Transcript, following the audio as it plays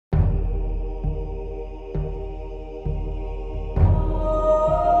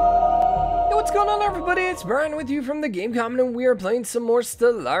going on, everybody? It's Brian with you from TheGameCommon, and we are playing some more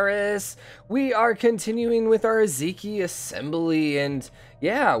Stellaris. We are continuing with our Ezekiel assembly, and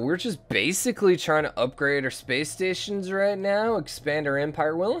yeah, we're just basically trying to upgrade our space stations right now, expand our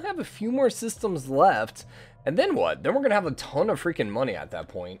empire. We only have a few more systems left, and then what? Then we're gonna have a ton of freaking money at that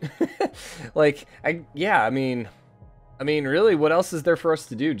point. Like, I mean, really, what else is there for us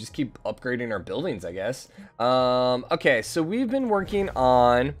to do? Just keep upgrading our buildings, I guess. Okay, so we've been working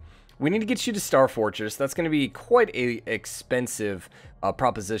on... We need to get you to Star Fortress. That's going to be quite a expensive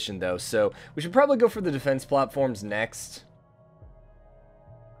proposition, though. So we should probably go for the defense platforms next.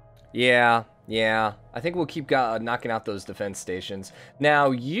 Yeah. I think we'll keep knocking out those defense stations.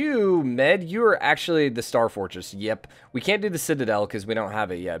 Now, you, Med, you are actually the Star Fortress. Yep. We can't do the Citadel because we don't have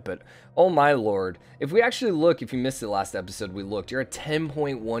it yet. But, oh my lord. If we actually look, if you missed the last episode we looked, you're at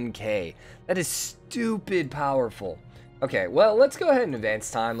 10.1k. That is stupid powerful. Okay, well, let's go ahead and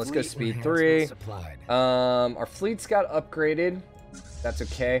advance time. Let's go speed 3. Our fleets got upgraded. That's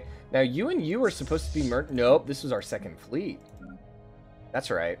okay. Now, you and you are supposed to be Nope, this was our second fleet.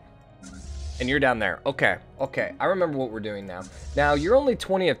 That's right. And you're down there. Okay. I remember what we're doing now. Now, you're only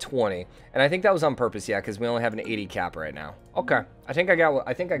 20 of 20. And I think that was on purpose, yeah, because we only have an 80 cap right now. Okay. I think I got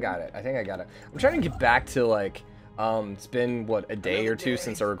it. I'm trying to get back to, like, it's been, what, a day or two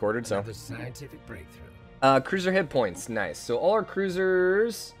since I recorded, so. Another scientific breakthrough. Cruiser hit points. Nice. So all our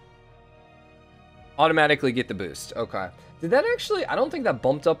cruisers automatically get the boost. Okay. Did that actually... I don't think that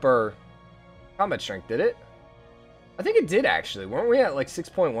bumped up our combat strength, did it? I think it did, actually. Weren't we at, like,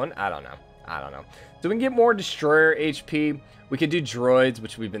 6.1? I don't know. So we can get more destroyer HP. We could do droids,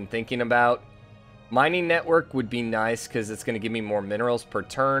 which we've been thinking about. Mining network would be nice because it's going to give me more minerals per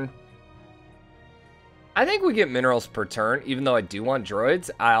turn. I think we get minerals per turn, even though I do want droids.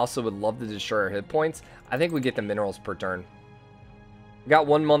 I also would love to destroy our hit points. I think we get the minerals per turn. We got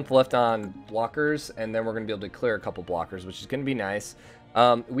 1 month left on blockers, and then we're going to be able to clear a couple blockers, which is going to be nice.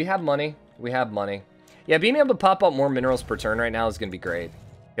 We have money. Yeah, being able to pop up more minerals per turn right now is going to be great,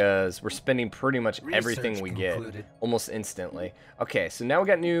 because we're spending pretty much everything we get almost instantly. Okay, so now we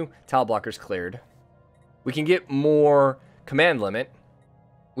got new tile blockers cleared. We can get more command limit,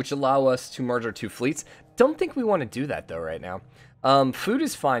 which allow us to merge our two fleets. Don't think we want to do that, though, right now. Food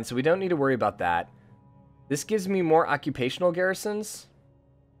is fine, so we don't need to worry about that. This gives me more occupational garrisons.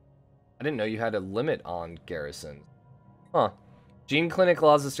 I didn't know you had a limit on garrisons. Huh. Gene Clinic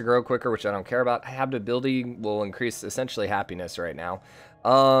allows us to grow quicker, which I don't care about. Habitability will increase, essentially, happiness right now.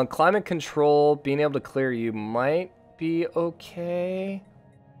 Climate control, being able to clear you might be okay.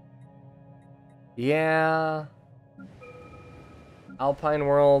 Yeah... Alpine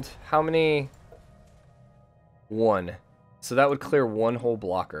World, how many? 1. So that would clear 1 whole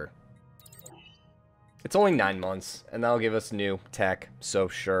blocker. It's only 9 months, and that'll give us new tech, so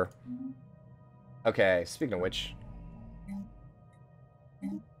sure. Okay, speaking of which.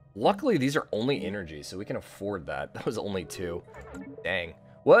 Luckily, these are only energy, so we can afford that. That was only 2. Dang.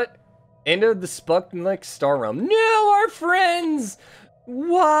 What? End of the Sputnik Star Realm. No, our friends!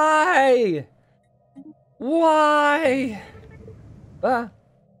 Why?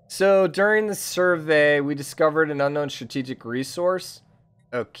 So during the survey, we discovered an unknown strategic resource.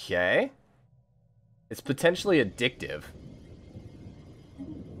 Okay. It's potentially addictive.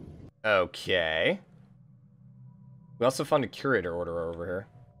 Okay. We also found a curator order over here.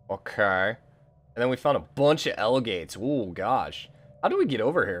 Okay. And then we found a bunch of L-gates. Ooh, gosh. How do we get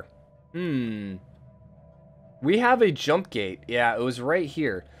over here? We have a jump gate. Yeah, it was right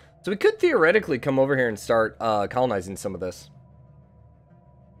here. So we could theoretically come over here and start colonizing some of this.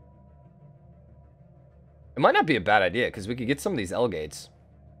 It might not be a bad idea, because we could get some of these L-gates.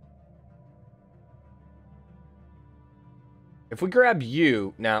 If we grab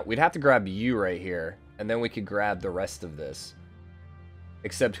you... Now, we'd have to grab you right here, and then we could grab the rest of this.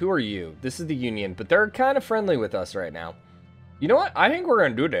 Except, who are you? This is the Union, but they're kind of friendly with us right now. You know what? I think we're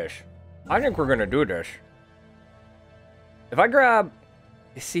going to do this. If I grab...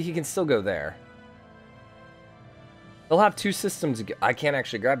 See, he can still go there. They'll have 2 systems. I can't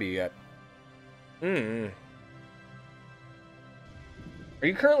actually grab you yet. Are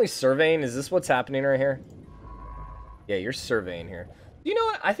you currently surveying? Is this what's happening right here? Yeah, you're surveying here. You know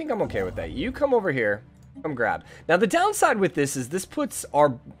what? I think I'm okay with that. You come over here. Come grab. Now, the downside with this is this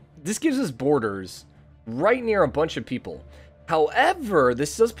gives us borders right near a bunch of people. However,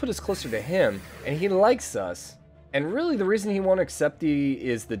 this does put us closer to him, and he likes us. And really, the reason he won't accept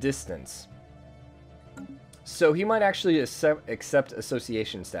is the distance. So he might actually accept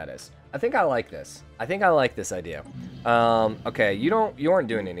association status. I think I like this. I think I like this idea. Okay, you aren't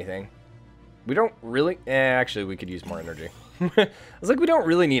doing anything. We don't really... actually, we could use more energy. I was like, we don't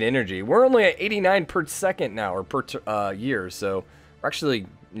really need energy. We're only at 89 per second now, or per year, so we're actually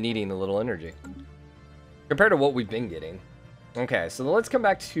needing a little energy compared to what we've been getting. Okay, so let's come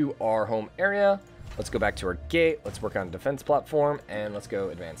back to our home area. Let's go back to our gate. Let's work on a defense platform, and let's go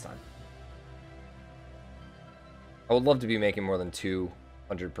advance time. I would love to be making more than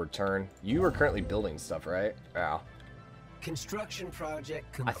 200 per turn. You are currently building stuff, right? Yeah. Construction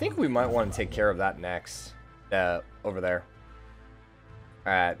project complete. I think we might want to take care of that next. Over there.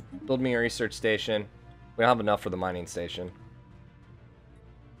 Alright, build me a research station. We don't have enough for the mining station.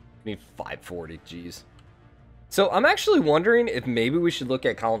 We need 540, jeez. So I'm actually wondering if maybe we should look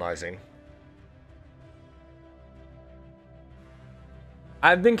at colonizing.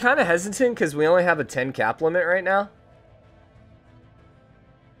 I've been kind of hesitant because we only have a 10 cap limit right now.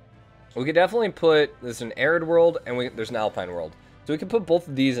 We could definitely put, there's an arid world and there's an alpine world. So we could put both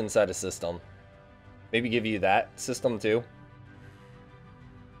of these inside a system. Maybe give you that system too.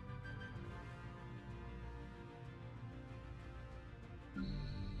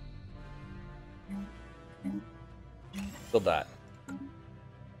 Build that.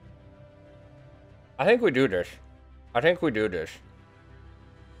 I think we do this.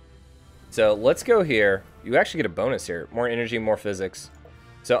 So let's go here. You actually get a bonus here. More energy, more physics.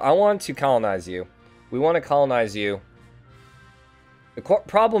 So I want to colonize you. We want to colonize you. The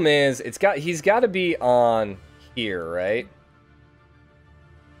problem is, he's got to be on here, right?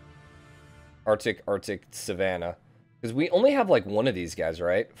 Arctic Savannah. Because we only have like one of these guys,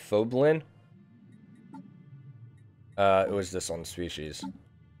 right? Phoblin. It was this one species.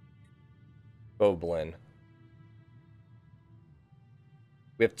 Phoblin.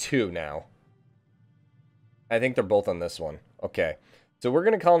 We have 2 now. I think they're both on this one. Okay. So we're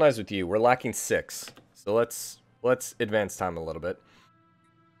going to colonize with you. We're lacking 6. So let's advance time a little bit.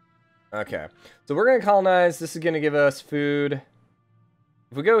 Okay. So we're going to colonize. This is going to give us food.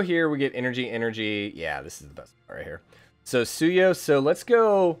 If we go here, we get energy. Yeah, this is the best part right here. So Suyo. So let's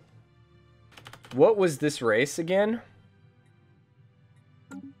go. What was this race again?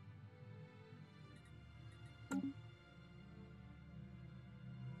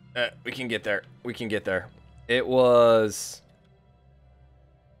 We can get there. It was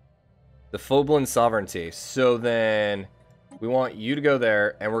the Phoblin Sovereignty. So then we want you to go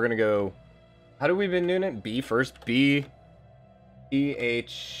there, and we're going to go... How do we been doing it? B first. B,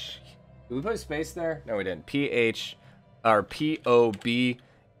 H... Did we put a space there? No, we didn't. P-H... Or P-O-B-E-L-I-N.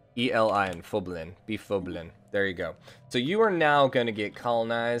 Phoblin. B Phoblin. There you go. So you are now going to get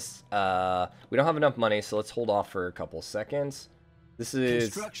colonized. We don't have enough money, so let's hold off for a couple seconds. This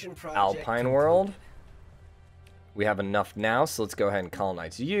is Alpine World. We have enough now, so let's go ahead and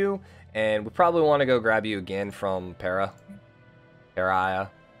colonize you. And we probably want to go grab you again from Pariah.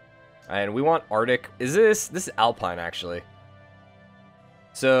 And we want Arctic. This is Alpine, actually.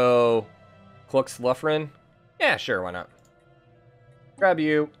 So, Klux Lufrin. Yeah, sure, why not? Grab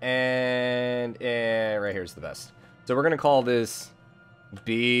you, and right here's the best. So we're going to call this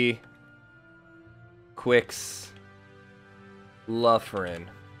B Quix Lufrin.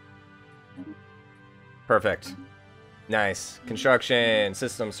 Perfect. Nice. Construction,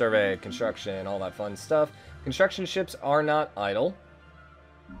 system survey, construction, all that fun stuff. Construction ships are not idle.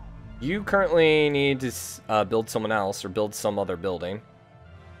 You currently need to build someone else or build some other building.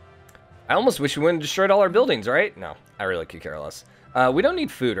 I almost wish we wouldn't have destroyed all our buildings, right? No, I really could care less. We don't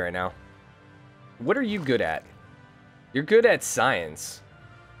need food right now. What are you good at? You're good at science.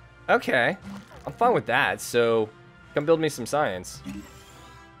 Okay. I'm fine with that, so come build me some science.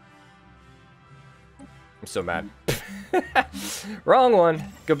 I'm so mad. Wrong one.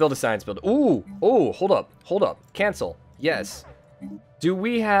 Go build a science building. Ooh, hold up. Cancel. Yes. Do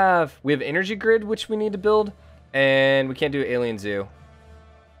we have energy grid, which we need to build, and we can't do alien zoo.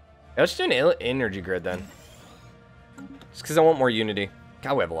 Yeah, let's do an energy grid then. Just because I want more unity.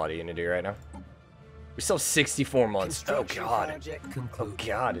 God, we have a lot of unity right now. We still have 64 months. Oh god. Oh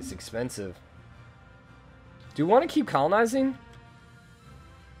god, it's expensive. Do we want to keep colonizing?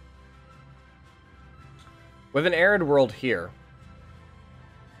 We have an arid world here,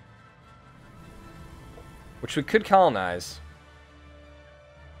 which we could colonize.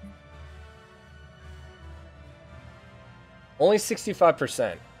 Only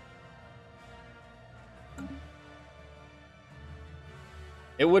 65%.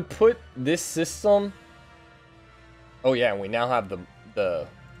 It would put this system... Oh yeah, and we now have the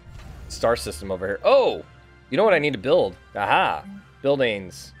star system over here. Oh! You know what I need to build? Aha!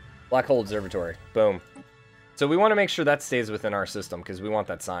 Buildings. Black hole observatory. Boom. So we want to make sure that stays within our system because we want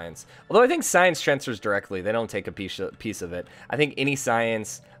that science. Although I think science transfers directly. They don't take a piece of it. I think any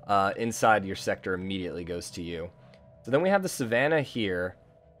science inside your sector immediately goes to you. So then we have the savanna here,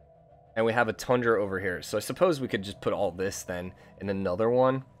 and we have a tundra over here. So I suppose we could just put all this then in another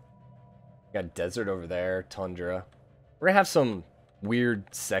one. We got desert over there, tundra. We're gonna have some weird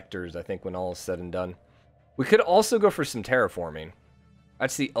sectors, I think, when all is said and done. We could also go for some terraforming.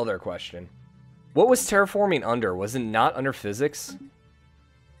 That's the other question. What was terraforming under? Was it not under physics?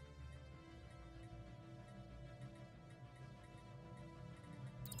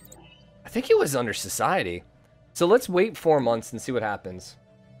 I think it was under society. So let's wait 4 months and see what happens.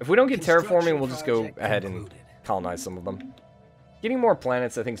 If we don't get terraforming, we'll just go ahead and colonize some of them. Getting more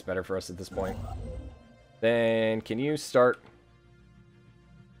planets, I think, is better for us at this point. Then, can you start...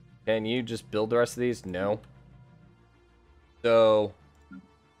 Can you just build the rest of these? No. So,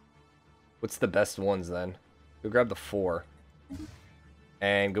 what's the best ones then? Go grab the 4.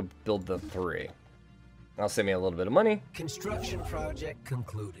 And go build the 3. That'll save me a little bit of money. Construction project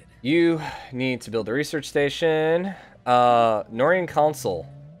concluded. You need to build a research station. Norian Council.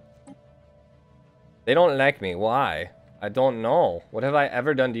 They don't like me. Why? I don't know. What have I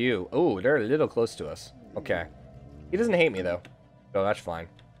ever done to you? Oh, they're a little close to us. Okay. He doesn't hate me, though. So that's fine.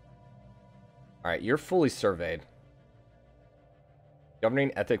 Alright, you're fully surveyed.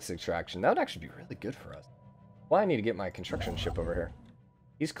 Governing ethics extraction. That would actually be really good for us. Well, I need to get my construction ship over here.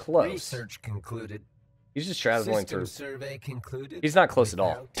 He's close. Research concluded. He's just traveling through. Survey concluded. He's not close at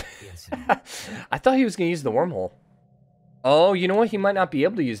all. I thought he was going to use the wormhole. Oh, you know what? He might not be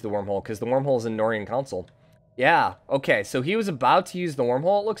able to use the wormhole because the wormhole is in Norian Council. Yeah, okay. So he was about to use the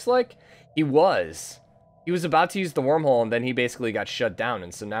wormhole, it looks like. He was. He was about to use the wormhole, and then he basically got shut down,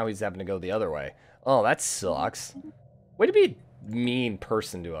 and so now he's having to go the other way. Oh, that sucks. Way to be a mean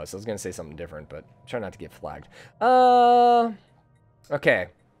person to us. I was going to say something different, but try not to get flagged. Okay.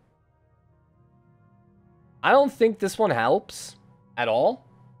 I don't think this one helps at all.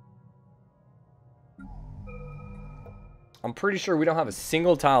 I'm pretty sure we don't have a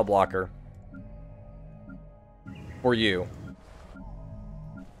single tile blocker for you.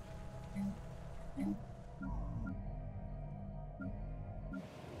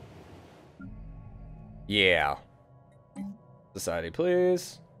 Yeah. Society,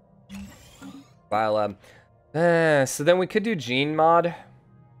 please. Biolab. So then we could do gene mod.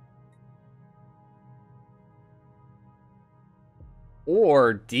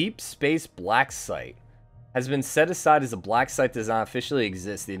 Or deep space black site. Has been set aside as a black site that does not officially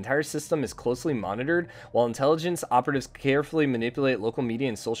exist. The entire system is closely monitored, while intelligence operatives carefully manipulate local media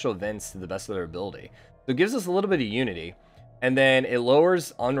and social events to the best of their ability. So it gives us a little bit of unity. And then it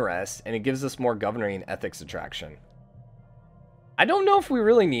lowers unrest, and it gives us more governing ethics attraction. I don't know if we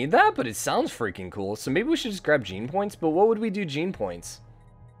really need that, but it sounds freaking cool. So maybe we should just grab gene points. But what would we do gene points?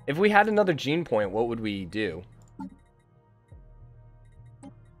 If we had another gene point, what would we do?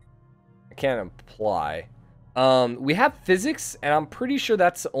 I can't apply. We have physics, and I'm pretty sure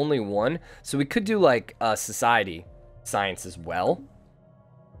that's only one. So we could do like society science as well.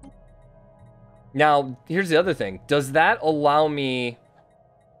 Now, here's the other thing. Does that allow me...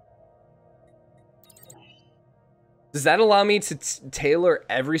 Does that allow me to tailor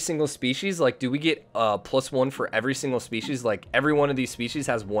every single species? Like, do we get +1 for every single species? Like, every one of these species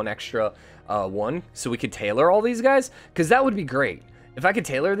has one extra one, so we could tailor all these guys? Because that would be great. If I could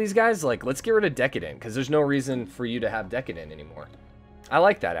tailor these guys, like, let's get rid of Decadent, because there's no reason for you to have Decadent anymore. I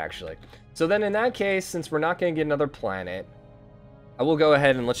like that, actually. So then in that case, since we're not going to get another planet, I will go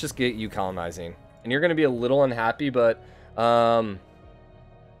ahead and let's just get you colonizing. And you're going to be a little unhappy, but,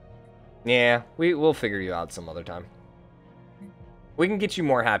 yeah, we'll figure you out some other time. We can get you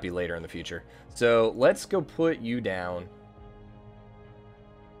more happy later in the future. So let's go put you down.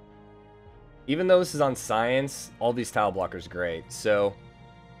 Even though this is on science, all these tile blockers are great. So,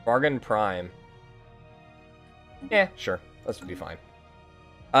 Bargain Prime. Yeah, sure. That should be fine.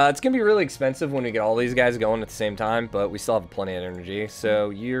 It's going to be really expensive when we get all these guys going at the same time, but we still have plenty of energy. So,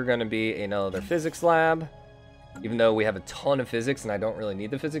 you're going to be another physics lab. Even though we have a ton of physics and I don't really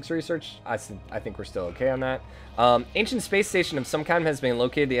need the physics research, I think we're still okay on that. Ancient space station of some kind has been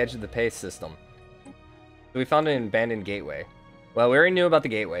located at the edge of the PACE system. So we found an abandoned gateway. Well, we already knew about the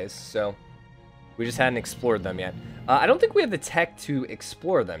gateways, so we just hadn't explored them yet. I don't think we have the tech to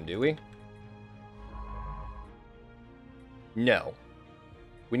explore them, do we? No.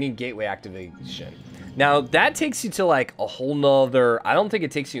 We need gateway activation. Now, that takes you to, like, a whole nother... I don't think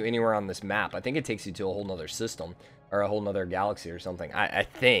it takes you anywhere on this map. I think it takes you to a whole nother system. Or a whole nother galaxy or something. I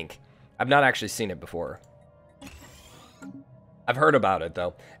think. I've not actually seen it before. I've heard about it,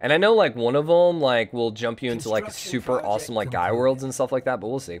 though. And I know, like, one of them, like, will jump you into, like, super awesome, like, Gaia worlds and stuff like that. But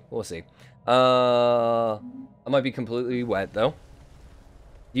we'll see. We'll see. I might be completely wet, though.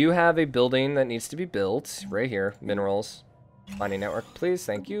 You have a building that needs to be built right here. Minerals. Mining network, please.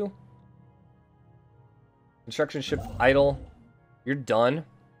 Thank you. Construction ship idle. You're done.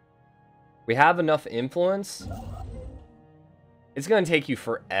 We have enough influence. It's going to take you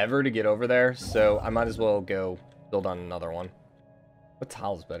forever to get over there, so I might as well go build on another one. What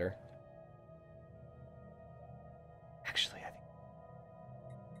tile's better? Actually, I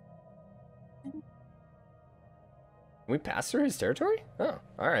think... Can we pass through his territory? Oh,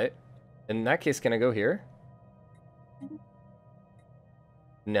 alright. In that case, can I go here?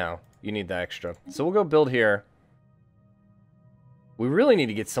 No, you need the extra. So we'll go build here. We really need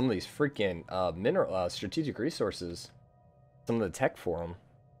to get some of these freaking mineral strategic resources. Some of the tech for them.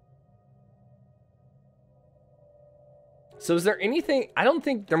 So is there anything... I don't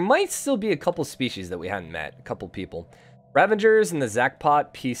think... There might still be a couple species that we hadn't met. A couple people. Ravengers and the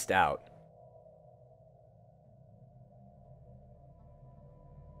Zakpot pieced out.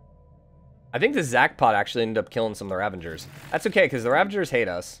 I think the Zakpot actually ended up killing some of the Ravengers. That's okay, because the Ravengers hate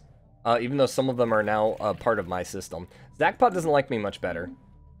us. Even though some of them are now part of my system. Zakpot doesn't like me much better.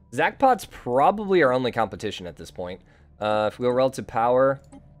 Zakpots probably our only competition at this point. If we go relative power...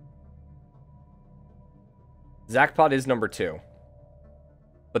 Zakpot is number 2.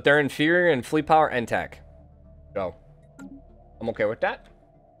 But they're inferior in fleet power and tech. Go. I'm okay with that.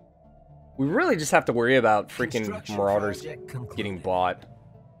 We really just have to worry about freaking Marauders getting bought.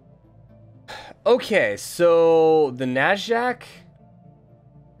 Okay, so the Nasdaq...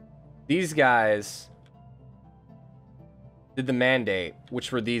 These guys did the mandate,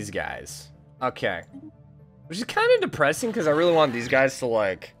 which were these guys. Okay. Which is kind of depressing because I really want these guys to,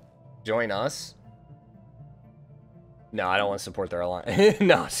 like, join us. No, I don't want to support their alliance.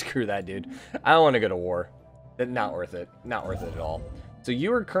 No, screw that, dude. I don't want to go to war. Not worth it. Not worth it at all. So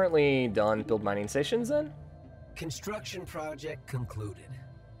you are currently done build mining stations then? Construction project concluded.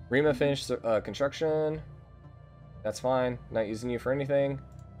 Rima finished construction. That's fine. Not using you for anything.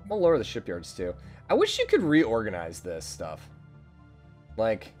 I'll lower the shipyards too. I wish you could reorganize this stuff.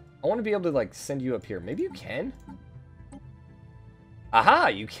 Like, I want to be able to, like, send you up here. Maybe you can? Aha,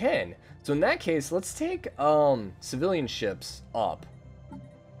 you can. So in that case, let's take civilian ships up.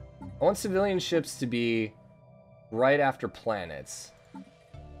 I want civilian ships to be right after planets.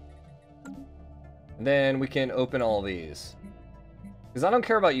 And then we can open all these. Because I don't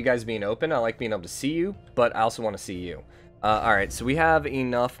care about you guys being open. I like being able to see you, but I also want to see you. Alright, so we have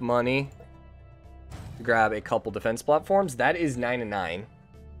enough money to grab a couple defense platforms. That is 9 and 9.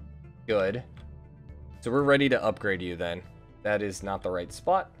 Good. So we're ready to upgrade you then. That is not the right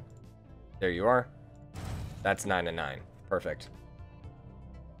spot. There you are. That's 9 and 9. Perfect.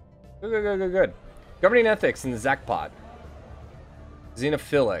 Good, good, good, good, good. Governing ethics in the Zakpot.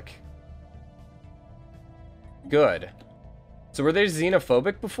 Xenophilic. Good. So were they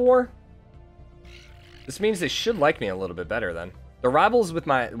xenophobic before? This means they should like me a little bit better then. They're rivals with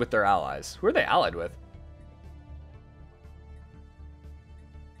their allies. Who are they allied with?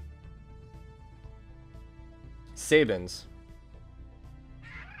 Sabins.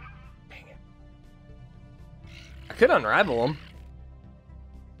 Dang it. I could unrival them.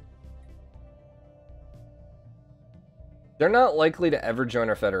 They're not likely to ever join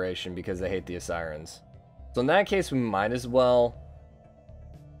our federation because they hate the Osirans. So in that case, we might as well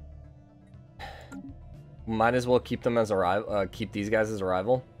keep them as a rival. Keep these guys as a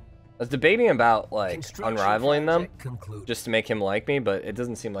rival. I was debating about like unrivaling them just to make him like me, but it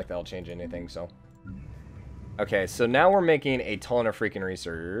doesn't seem like that'll change anything. So, okay, so now we're making a ton of freaking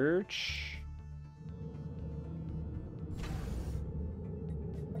research.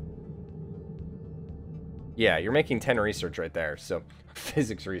 Yeah, you're making 10 research right there. So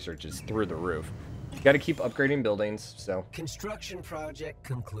physics research is through the roof. You got to keep upgrading buildings. So construction project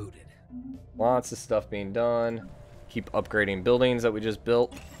concluded. Lots of stuff being done. Keep upgrading buildings that we just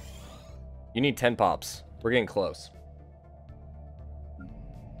built. You need 10 pops. We're getting close.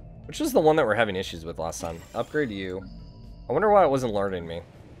 Which was the one that we're having issues with last time. Upgrade you. I wonder why it wasn't alerting me.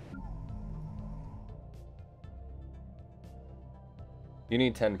 You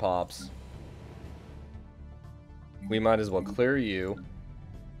need 10 pops. We might as well clear you.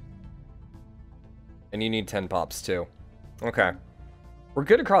 And you need 10 pops too. Okay. We're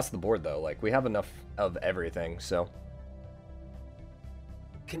good across the board though. Like, we have enough of everything, so.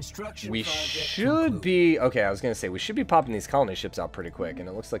 Construction we should be... Okay, I was going to say, we should be popping these colony ships out pretty quick, and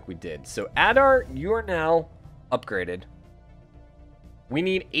it looks like we did. So, Adar, you are now upgraded. We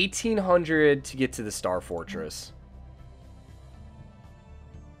need 1,800 to get to the Star Fortress.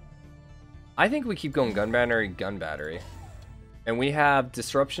 I think we keep going gun battery, gun battery. And we have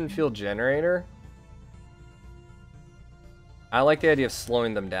disruption field generator. I like the idea of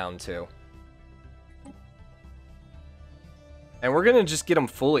slowing them down, too. And we're going to just get them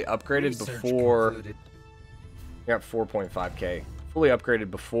fully upgraded before... We got 4.5k. Fully upgraded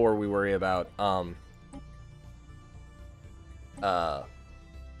before we worry about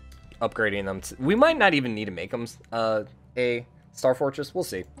upgrading them. We might not even need to make them a Star Fortress. We'll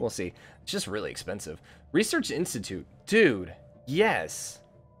see. We'll see. It's just really expensive. Research Institute. Dude, yes.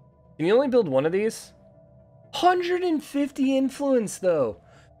 Can you only build one of these? 150 influence, though.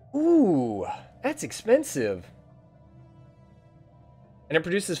 Ooh, that's expensive. And it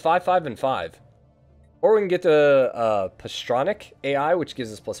produces 5, 5, and 5. Or we can get the Pastronic AI, which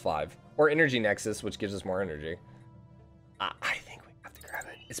gives us +5. Or Energy Nexus, which gives us more energy. I think we have to grab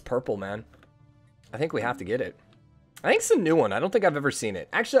it. It's purple, man. I think we have to get it. I think it's a new one. I don't think I've ever seen it.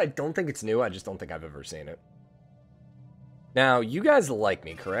 Actually, I don't think it's new. I just don't think I've ever seen it. Now, you guys like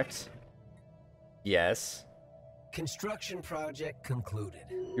me, correct? Yes. Construction project concluded.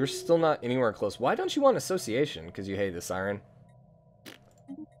 You're still not anywhere close. Why don't you want association? Because you hate the siren?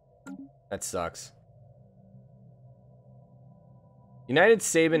 That sucks. United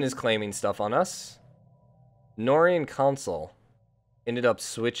Sabin is claiming stuff on us. Norian Consul ended up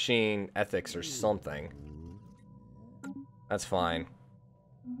switching ethics or something. That's fine.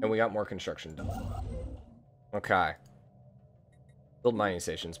 And we got more construction done. Okay. Build mining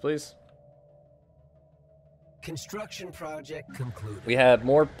stations, please. Construction project concluded. We have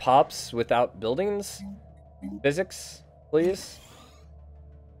more pops without buildings. Physics, please.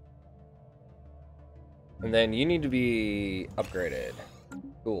 And then you need to be upgraded.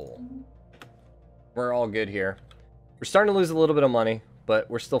 Cool. We're all good here. We're starting to lose a little bit of money, but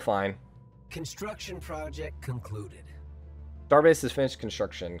we're still fine. Construction project concluded. Starbase is finished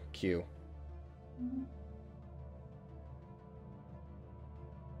construction. Q.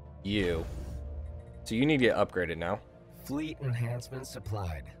 You. So you need to get upgraded now. Fleet enhancement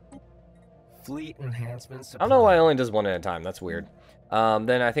supplied. Fleet enhancement supplied. I don't know why it only does one at a time. That's weird.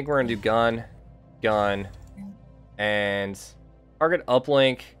 Then I think we're going to do gun, and target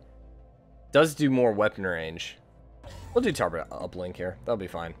uplink does do more weapon range. We'll do target uplink here. That'll be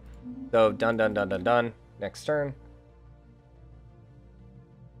fine. So, done. Next turn.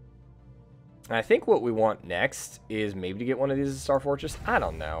 And I think what we want next is maybe to get one of these as Star Fortress. I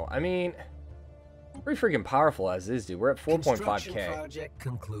don't know. I mean, pretty freaking powerful as is, dude. We're at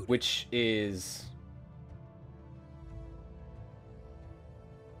 4.5k, which is...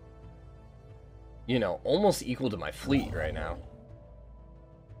 you know, almost equal to my fleet right now.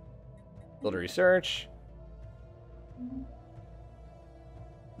 Builder research.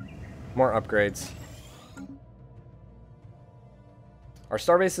 More upgrades. Our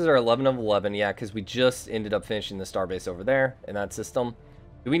starbases are 11 of 11, yeah, because we just ended up finishing the starbase over there in that system.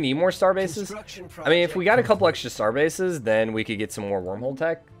 Do we need more starbases? I mean, if we got a couple extra starbases, then we could get some more wormhole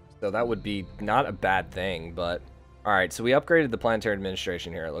tech. So that would be not a bad thing, but... Alright, so we upgraded the planetary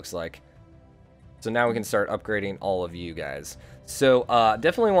administration here, it looks like. So now we can start upgrading all of you guys. So,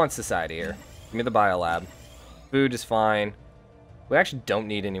 definitely want society here. Give me the biolab. Food is fine. We actually don't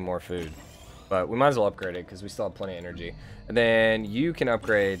need any more food. But we might as well upgrade it, because we still have plenty of energy. And then you can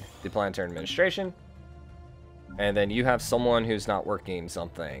upgrade the planetary administration. And then you have someone who's not working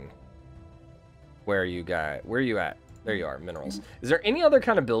something. Where are you at? There you are, minerals. Is there any other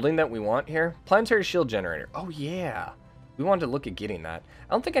kind of building that we want here? Planetary shield generator. Oh, yeah. We wanted to look at getting that.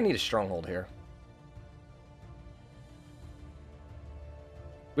 I don't think I need a stronghold here.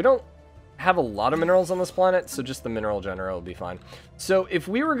 We don't have a lot of minerals on this planet, so just the mineral generator will be fine. So if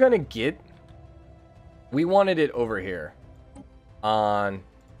we were going to get... we wanted it over here. On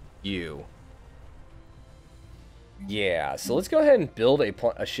you. Yeah, so let's go ahead and build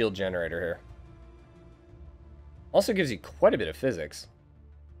a shield generator here. Also gives you quite a bit of physics.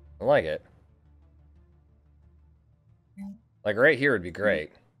 I like it. Like right here would be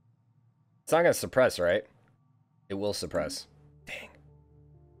great. It's not going to suppress, right? It will suppress. Dang.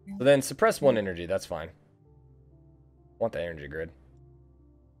 So then suppress one energy, that's fine. Want the energy grid.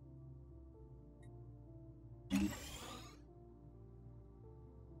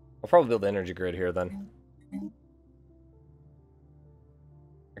 I'll probably build the energy grid here then.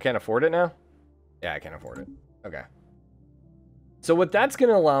 I can't afford it now? Yeah, I can't afford it. Okay. So what that's going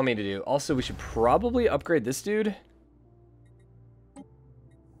to allow me to do, also we should probably upgrade this dude.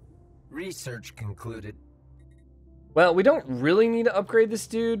 Research concluded. Well, we don't really need to upgrade this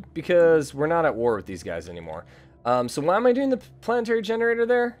dude because we're not at war with these guys anymore. So why am I doing the planetary generator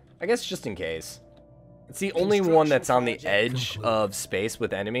there? I guess just in case. It's the only one that's on the edge of space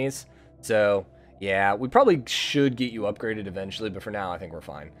with enemies. So, yeah, we probably should get you upgraded eventually, but for now, I think we're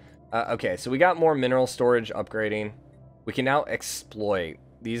fine. Okay, so we got more mineral storage upgrading. We can now exploit.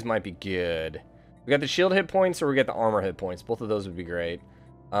 These might be good. We got the shield hit points or we get the armor hit points. Both of those would be great.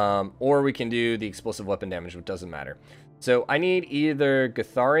 Or we can do the explosive weapon damage, which doesn't matter. So I need either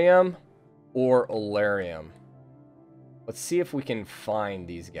Gotharium or Olarium. Let's see if we can find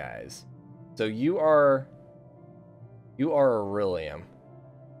these guys. So you are Aurelium.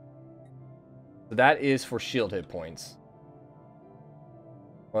 So that is for shield hit points.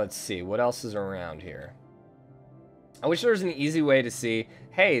 Let's see, what else is around here? I wish there was an easy way to see,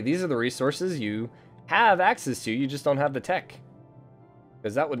 hey, these are the resources you have access to, you just don't have the tech.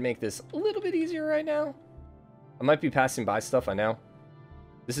 Because that would make this a little bit easier right now. I might be passing by stuff, I know.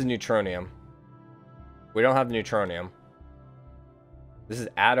 This is neutronium. We don't have the neutronium. This is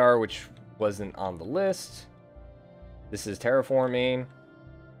Adar, which wasn't on the list. This is terraforming.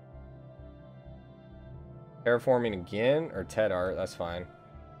 Terraforming again, or Tedar, that's fine.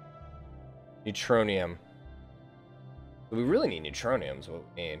 Neutronium. We really need neutronium is what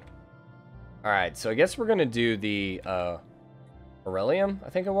we need. Alright, so I guess we're going to do the Aurelium, I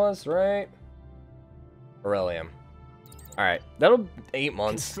think it was, right? Aurelium. Alright, that'll 8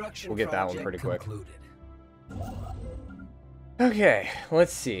 months. We'll get that one pretty quick. Okay,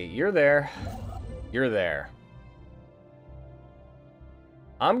 let's see. You're there. You're there.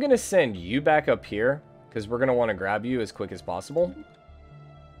 I'm going to send you back up here, because we're going to want to grab you as quick as possible.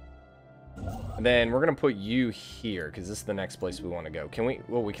 And then we're going to put you here, because this is the next place we want to go. Can we?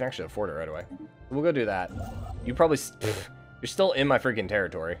 Well, we can actually afford it right away. We'll go do that. You probably... You're still in my freaking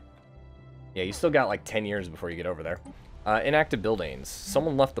territory. Yeah, you still got like 10 years before you get over there. Inactive buildings.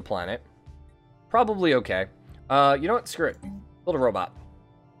 Someone left the planet. Probably okay. You know what? Screw it. Build a robot.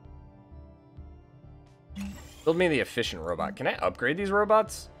 Build me the efficient robot. Can I upgrade these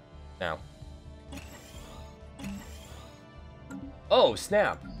robots? No. Oh,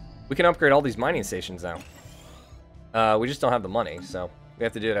 snap. We can upgrade all these mining stations now. We just don't have the money, so we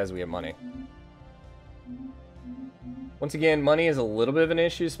have to do it as we have money. Once again, money is a little bit of an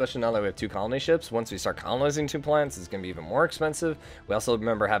issue, especially now that we have 2 colony ships. Once we start colonizing 2 planets, it's going to be even more expensive. We also,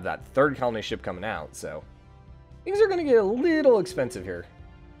 remember, have that 3rd colony ship coming out, so things are going to get a little expensive here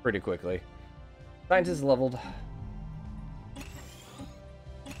pretty quickly. Scientists leveled.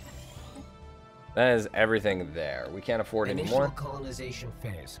 That is everything there. We can't afford any more. Initial colonization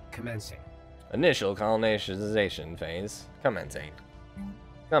phase commencing. Initial colonization phase commencing.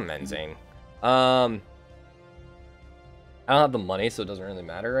 Commencing. I don't have the money, so it doesn't really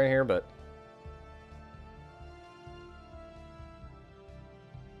matter right here, but...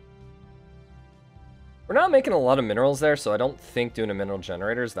 We're not making a lot of minerals there, so I don't think doing a mineral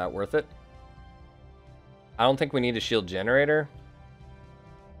generator is that worth it. I don't think we need a shield generator.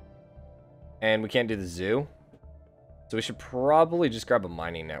 And we can't do the zoo. So we should probably just grab a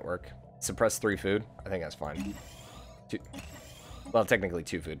mining network. Suppress 3 food. I think that's fine. 2. Well, technically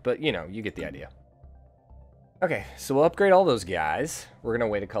 2 food, but you know, you get the idea. Okay, so we'll upgrade all those guys. We're gonna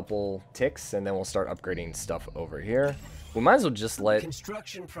wait a couple ticks, and then we'll start upgrading stuff over here. We might as well just let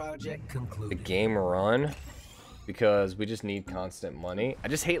Construction project concluded. the game run, because we just need constant money. I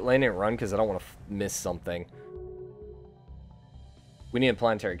just hate letting it run because I don't want to miss something. We need a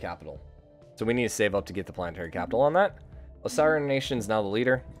planetary capital. So we need to save up to get the planetary capital on that. Osiris Nation's now the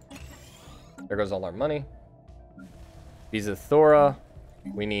leader. There goes all our money. Visa Thora.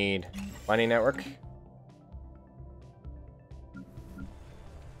 We need mining network.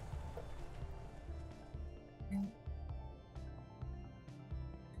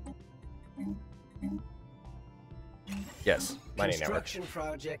 Yes, mining network.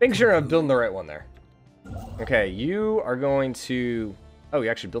 Making sure I'm building the right one there. Okay, you are going to... Oh, you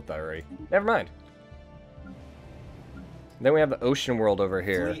actually built that already. Never mind. Then we have the ocean world over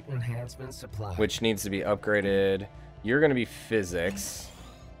here, which needs to be upgraded. You're going to be physics.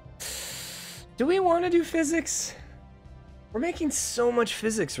 Do we want to do physics? We're making so much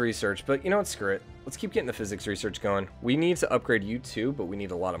physics research, but you know what? Screw it. Let's keep getting the physics research going. We need to upgrade you too, but we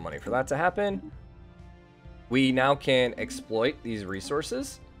need a lot of money for that to happen. We now can exploit these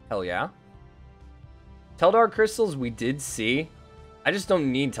resources. Hell yeah. Teldar crystals we did see. I just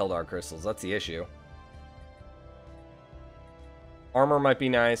don't need Teldar crystals. That's the issue. Armor might be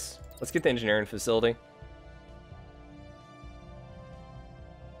nice. Let's get the engineering facility.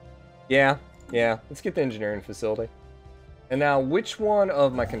 Yeah. Let's get the engineering facility. And now, which one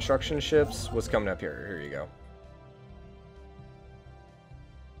of my construction ships was coming up here? Here you go.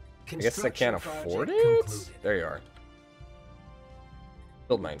 I guess I can't afford it? Concluded. There you are.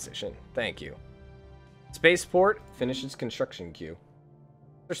 Build mine station. Thank you. Spaceport finishes construction queue.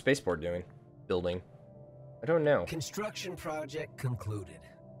 What's their spaceport doing? Building. I don't know. Construction project concluded.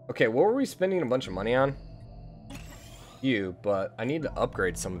 Okay, what were we spending a bunch of money on? you, but I need to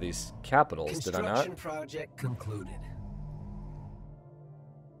upgrade some of these capitals, did I not? Construction project concluded.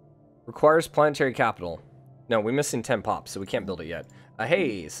 Requires planetary capital. No, we're missing 10 pops, so we can't build it yet.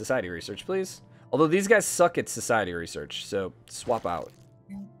 Hey, society research, please. Although these guys suck at society research, so swap out.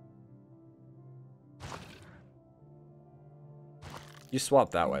 You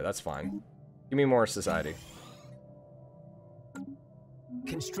swap that way, that's fine. Give me more society.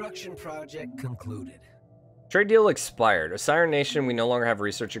 Construction project concluded. Trade deal expired. A Siren Nation, we no longer have a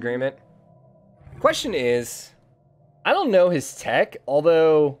research agreement. Question is, I don't know his tech,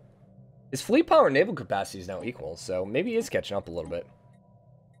 although his fleet power and naval capacity is now equal, so maybe he is catching up a little bit.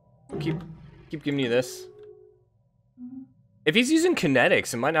 Keep giving you this. If he's using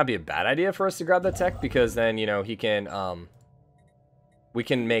kinetics, it might not be a bad idea for us to grab that tech, because then, you know, he can, we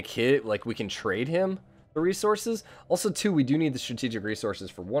can make hit, like, we can trade him the resources. Also, too, we do need the strategic resources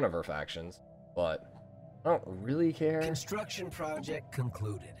for one of our factions, but I don't really care. Construction project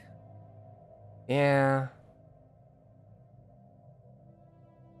concluded. Yeah.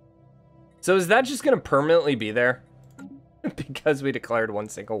 So is that just going to permanently be there? Because we declared one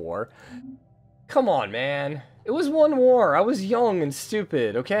single war? Come on, man. It was one war. I was young and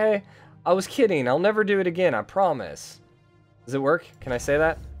stupid, okay? I was kidding. I'll never do it again, I promise. Does it work? Can I say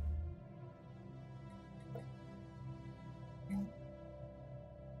that?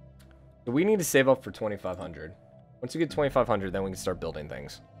 So we need to save up for 2,500. Once we get 2,500, then we can start building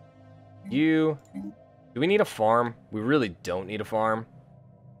things. Do we need a farm? We really don't need a farm.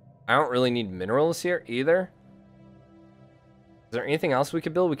 I don't really need minerals here either. Is there anything else we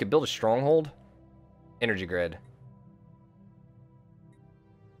could build? We could build a stronghold. Energy grid.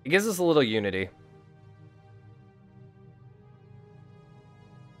 It gives us a little unity.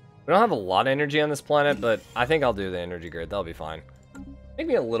 We don't have a lot of energy on this planet, but I think I'll do the energy grid. That'll be fine. Make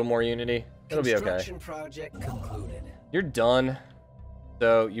me a little more unity. It'll be okay. Construction project concluded. You're done.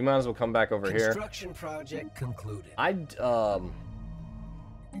 So you might as well come back over here. Construction project concluded.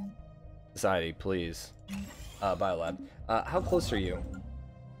 Society, please. Biolab. How close are you?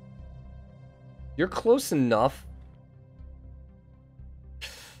 You're close enough.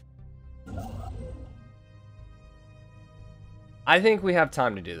 I think we have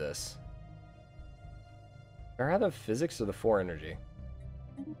time to do this. Or have the physics or the 4 energy?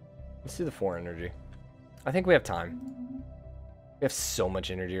 Let's do the 4 energy. I think we have time. We have so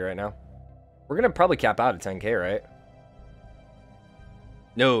much energy right now. We're gonna probably cap out at 10k, right?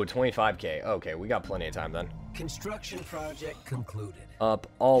 No, 25k. Okay, we got plenty of time then. Construction project concluded. Up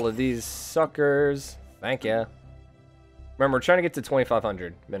all of these suckers. Thank ya. Remember, we're trying to get to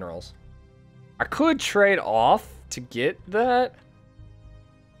 2,500 minerals. I could trade off to get that.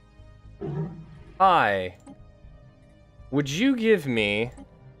 Hi. Would you give me...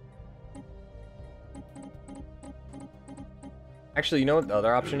 Actually, you know what the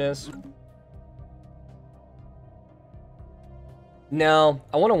other option is? No,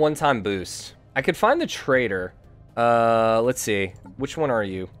 I want a one-time boost. I could find the trader. Let's see. Which one are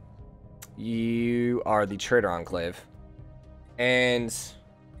you? You are the Trader Enclave. And...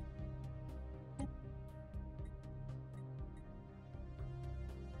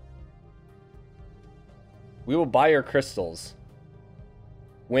 we will buy your crystals.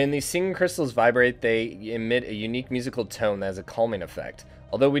 When these singing crystals vibrate, they emit a unique musical tone that has a calming effect.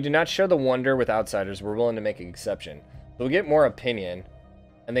 Although we do not share the wonder with outsiders, we're willing to make an exception. So we get more opinion,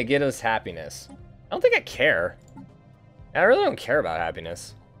 and they get us happiness. I don't think I care. I really don't care about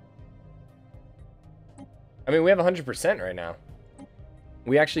happiness. I mean, we have 100% right now.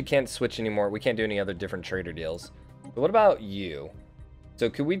 We actually can't switch anymore. We can't do any other different trader deals. But what about you? So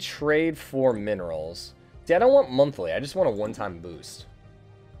could we trade for minerals? See, I don't want monthly. I just want a one-time boost.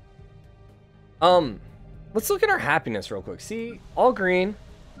 Let's look at our happiness real quick. See, all green,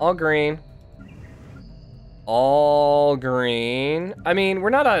 all green, all green. I mean, we're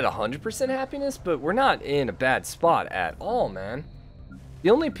not at 100% happiness, but we're not in a bad spot at all, man.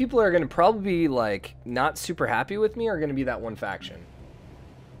 The only people that are going to probably be, like, not super happy with me are going to be that one faction.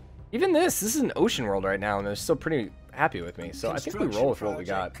 Even this is an ocean world right now, and they're still pretty happy with me. So I think we roll with what we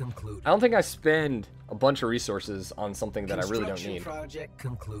got. I don't think I spend a bunch of resources on something that I really don't need.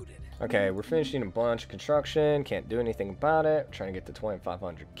 Okay, we're finishing a bunch of construction. Can't do anything about it. We're trying to get to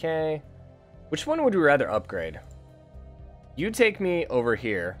 2,500k. Which one would we rather upgrade? You take me over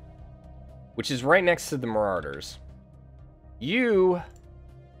here, which is right next to the Marauders. You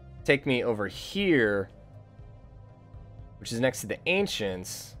take me over here, which is next to the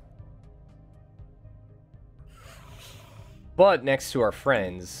Ancients, but next to our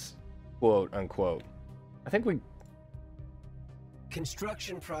friends, quote unquote. I think we...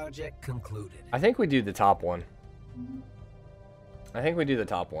 Construction project concluded. I think we do the top one. I think we do the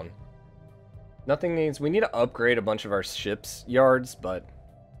top one. Nothing needs... We need to upgrade a bunch of our ship's yards, but...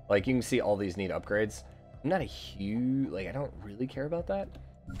 Like, you can see all these need upgrades. I'm not a huge... Like, I don't really care about that.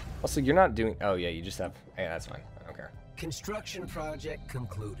 Also, you're not doing... Oh, yeah, you just have... Hey, that's fine. I don't care. Construction project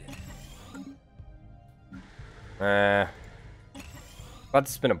concluded. About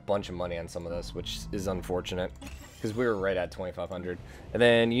to spend a bunch of money on some of this, which is unfortunate. Because we were right at 2,500. And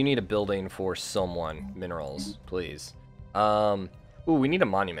then you need a building for someone. Minerals, please. Ooh, we need a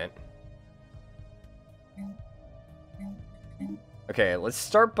monument. Okay, let's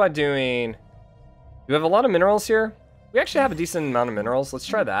start by doing... We have a lot of minerals here. We actually have a decent amount of minerals. Let's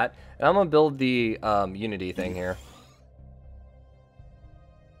try that. And I'm going to build the Unity thing here.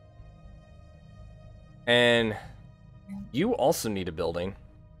 And you also need a building.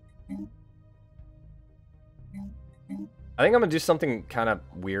 I think I'm going to do something kind of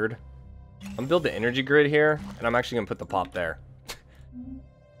weird. I'm going to build the energy grid here, and I'm actually going to put the pop there.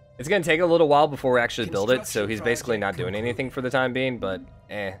 It's going to take a little while before we actually build it, so he's basically not doing anything for the time being, but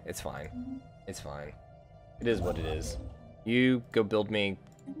it's fine. It's fine. It is what it is. You go build me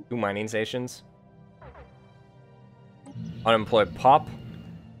 2 mining stations. Unemployed pop.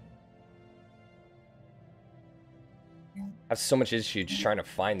 I have so much issues trying to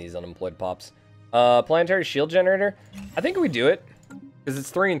find these unemployed pops. Planetary shield generator. I think we do it. Because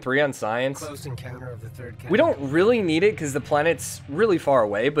it's 3 and 3 on science. Close encounter of the third kind. We don't really need it because the planet's really far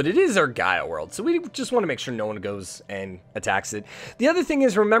away, but it is our Gaia world. So we just want to make sure no one goes and attacks it. The other thing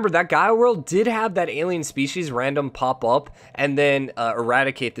is, remember, that Gaia world did have that alien species random pop up and then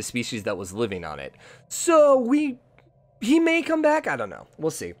eradicate the species that was living on it. So he may come back. I don't know.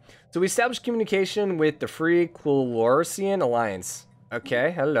 We'll see. So we established communication with the Free Colorsian Alliance.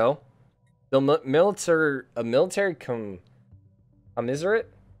 Okay, hello. The military commiserate?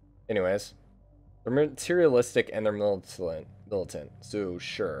 Anyways. They're materialistic and they're militant. So,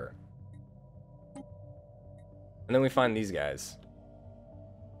 sure. And then we find these guys.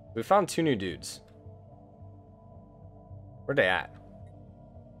 We found 2 new dudes. Where they at?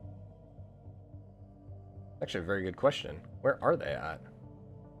 Actually, a very good question. Where are they at?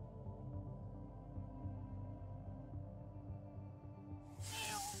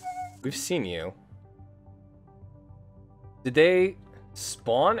 We've seen you. Did they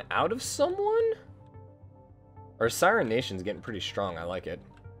spawn out of someone? Our Siren Nation's getting pretty strong. I like it.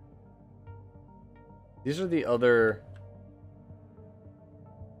 These are the other...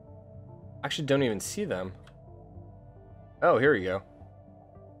 Actually, don't even see them. Oh, here we go.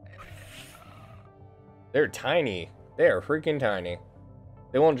 They're tiny. They are freaking tiny.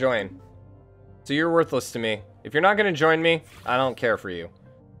 They won't join. So you're worthless to me. If you're not going to join me, I don't care for you.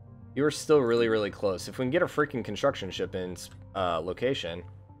 You are still really, really close. If we can get a freaking construction ship in location,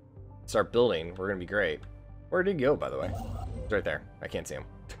 start building, we're going to be great. Where did he go, by the way? He's right there. I can't see him.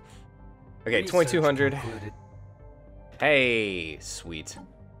 Okay, 2,200. Hey, sweet.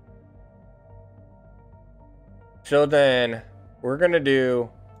 So then, we're going to do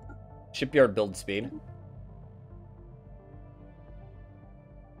shipyard build speed.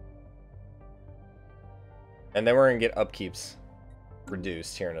 And then we're going to get upkeeps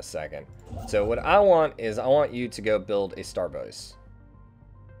reduced here in a second. So what I want is I want you to go build a Starbucks.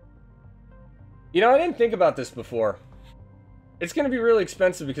 You know, I didn't think about this before. It's going to be really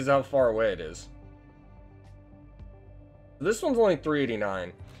expensive because of how far away it is. This one's only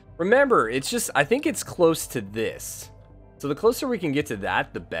 389. Remember, it's just, I think it's close to this. So the closer we can get to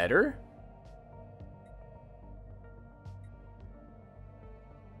that, the better.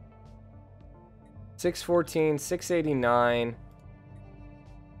 $614, $689.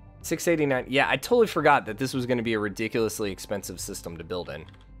 689. Yeah, I totally forgot that this was going to be a ridiculously expensive system to build in.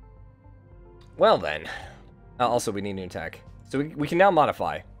 Well then. Also, we need new tech. So we can now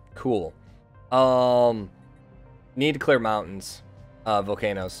modify. Cool. Need to clear mountains.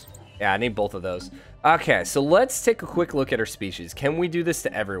 Volcanoes. Yeah, I need both of those. Okay, so let's take a quick look at our species. Can we do this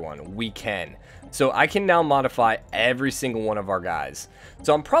to everyone? We can. So I can now modify every single one of our guys.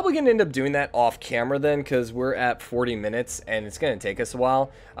 So I'm probably going to end up doing that off camera then, because we're at 40 minutes and it's going to take us a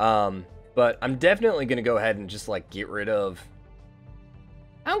while. But I'm definitely going to go ahead and just like get rid of...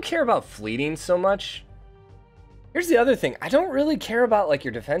 I don't care about fleeting so much. Here's the other thing. I don't really care about like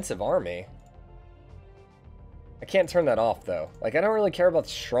your defensive army. I can't turn that off though. Like I don't really care about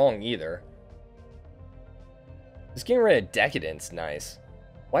strong either. Just getting rid of decadence, nice.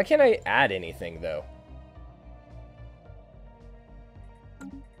 Why can't I add anything, though?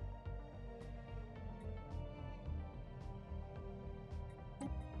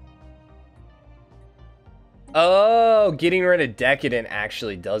 Oh, getting rid of decadent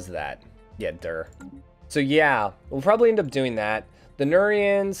actually does that. Yeah, So yeah, we'll probably end up doing that. The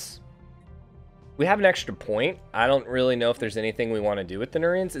Nurians, we have an extra point. I don't really know if there's anything we want to do with the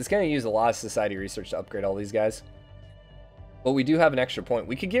Nurians. It's going to use a lot of society research to upgrade all these guys. But we do have an extra point.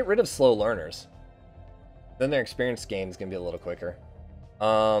 We could get rid of slow learners. Then their experience gain is going to be a little quicker.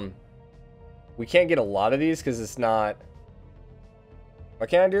 We can't get a lot of these because it's not... Why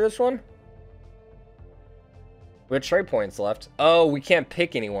can't I do this one? We have trade points left. Oh, we can't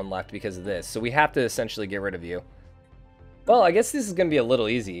pick anyone left because of this. So we have to essentially get rid of you. Well, I guess this is going to be a little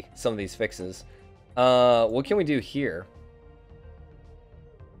easy, some of these fixes. What can we do here?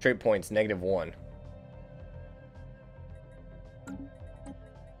 Trade points, -1.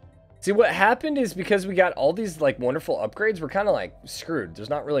 See, what happened is because we got all these, like, wonderful upgrades, we're kind of, like, screwed.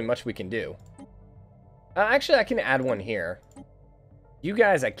 There's not really much we can do. Actually, I can add one here. You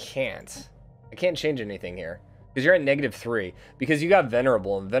guys, I can't. I can't change anything here. Because you're at -3. Because you got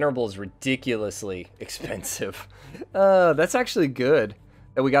Venerable, and Venerable is ridiculously expensive. That's actually good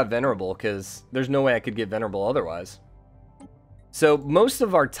that we got Venerable, because there's no way I could get Venerable otherwise. So most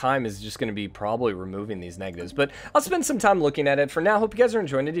of our time is just going to be probably removing these negatives. But I'll spend some time looking at it. For now, hope you guys are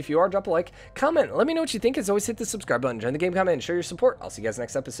enjoying it. If you are, drop a like, comment. Let me know what you think. As always, hit the subscribe button, join the game comment, and show your support. I'll see you guys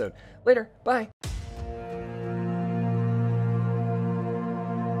next episode. Later. Bye.